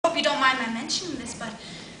hope you don't mind my mentioning this, but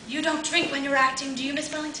you don't drink when you're acting, do you,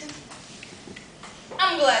 Miss Wellington?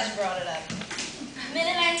 I'm glad you brought it up. The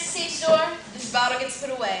minute I enter the stage door, this bottle gets put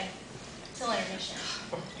away. Till intermission.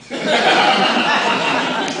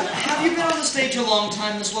 Have you been on the stage a long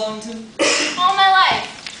time, Miss Wellington? All my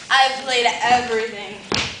life, I've played everything.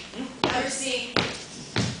 Ever see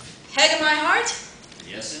Peg of My Heart?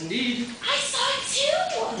 Yes, indeed. I saw it too!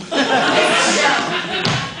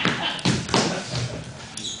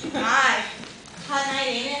 My, hot night,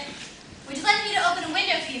 ain't it? Would you like me to open a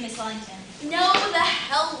window for you, Miss Wellington? No, the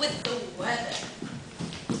hell with the weather.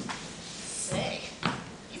 Say,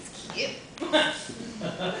 he's cute. She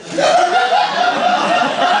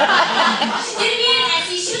didn't mean it,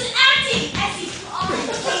 Essie. She was acting. Essie, come on.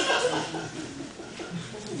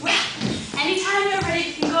 Well, anytime you're ready,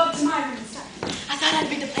 you can go up to my room and start. I thought I'd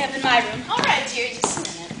bring the play up in my room. All right, dear, just a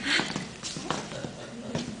minute.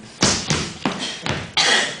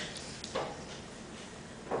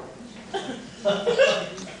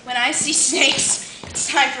 When I see snakes, it's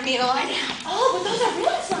time for me to lie down. Oh, but those are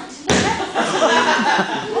real ones.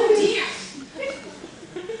 Oh, dear.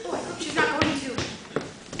 Oh, I hope she's not going to.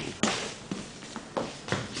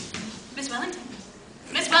 Miss Wellington?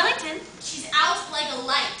 Miss Wellington? She's out like a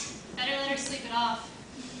light. Better let her sleep it off.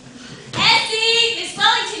 Essie! Miss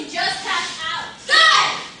Wellington just passed out.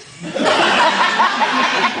 Good!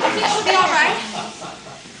 She'll be all right.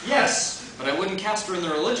 Yes, but I wouldn't cast her in the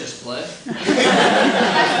religious play. I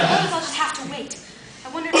suppose I'll just have to wait. I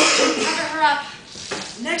wonder if I can cover her up.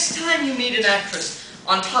 Next time you meet an actress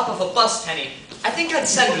on top of a bus penny, I think I'd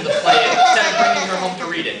send her the play instead of bringing her home to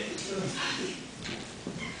read it.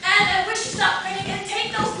 And I wish you stopped grinning and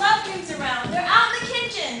take those love rings around. They're out in the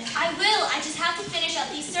kitchen. I will. I just have to finish up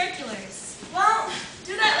these circulars. Well,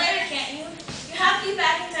 do that later, can't you? You have to be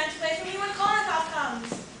back in time to play for me when Kolnikov comes.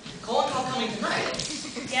 Kolnikov coming tonight?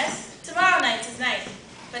 Yes, tomorrow night's his night.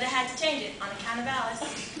 But I had to change it on account of Alice.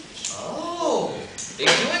 Oh, big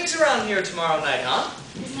doings around here tomorrow night, huh?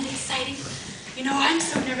 Isn't it exciting? You know, I'm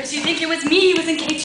so nervous. You think it was me who was engaged